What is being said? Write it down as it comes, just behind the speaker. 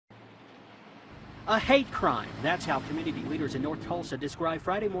A hate crime. That's how community leaders in North Tulsa describe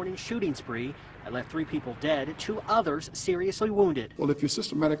Friday morning's shooting spree that left 3 people dead, 2 others seriously wounded. Well, if you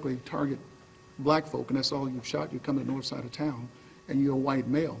systematically target black folk and that's all you've shot, you come to the north side of town and you're a white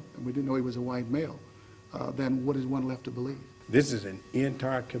male, and we didn't know he was a white male, then what is one left to believe? This is an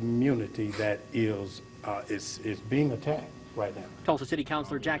entire community that is being attacked right now. Tulsa City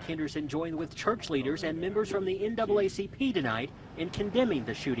Councilor Jack Henderson joined with church leaders and members from the NAACP tonight in condemning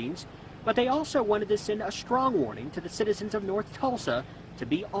the shootings, but they also wanted to send a strong warning to the citizens of North Tulsa to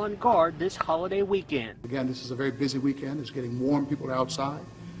be on guard this holiday weekend. Again, this is a very busy weekend. It's getting warm. People are outside,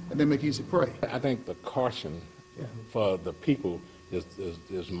 and they make easy prey. I think the caution for the people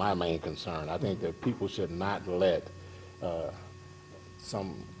is my main concern. I think that people should not let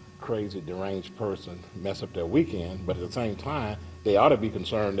some crazy, deranged person mess up their weekend, but at the same time, they ought to be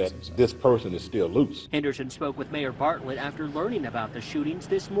concerned that this person is still loose. Henderson spoke with Mayor Bartlett after learning about the shootings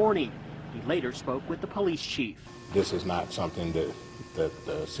this morning. He later spoke with the police chief. This is not something that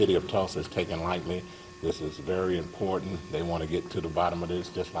the city of Tulsa is taking lightly. This is very important. They want to get to the bottom of this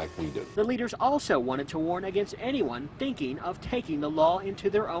just like we do. The leaders also wanted to warn against anyone thinking of taking the law into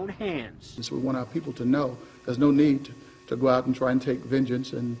their own hands. So we want our people to know there's no need to go out and try and take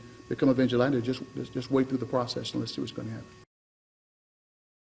vengeance and become a vigilante. Just wait through the process and let's see what's going to happen.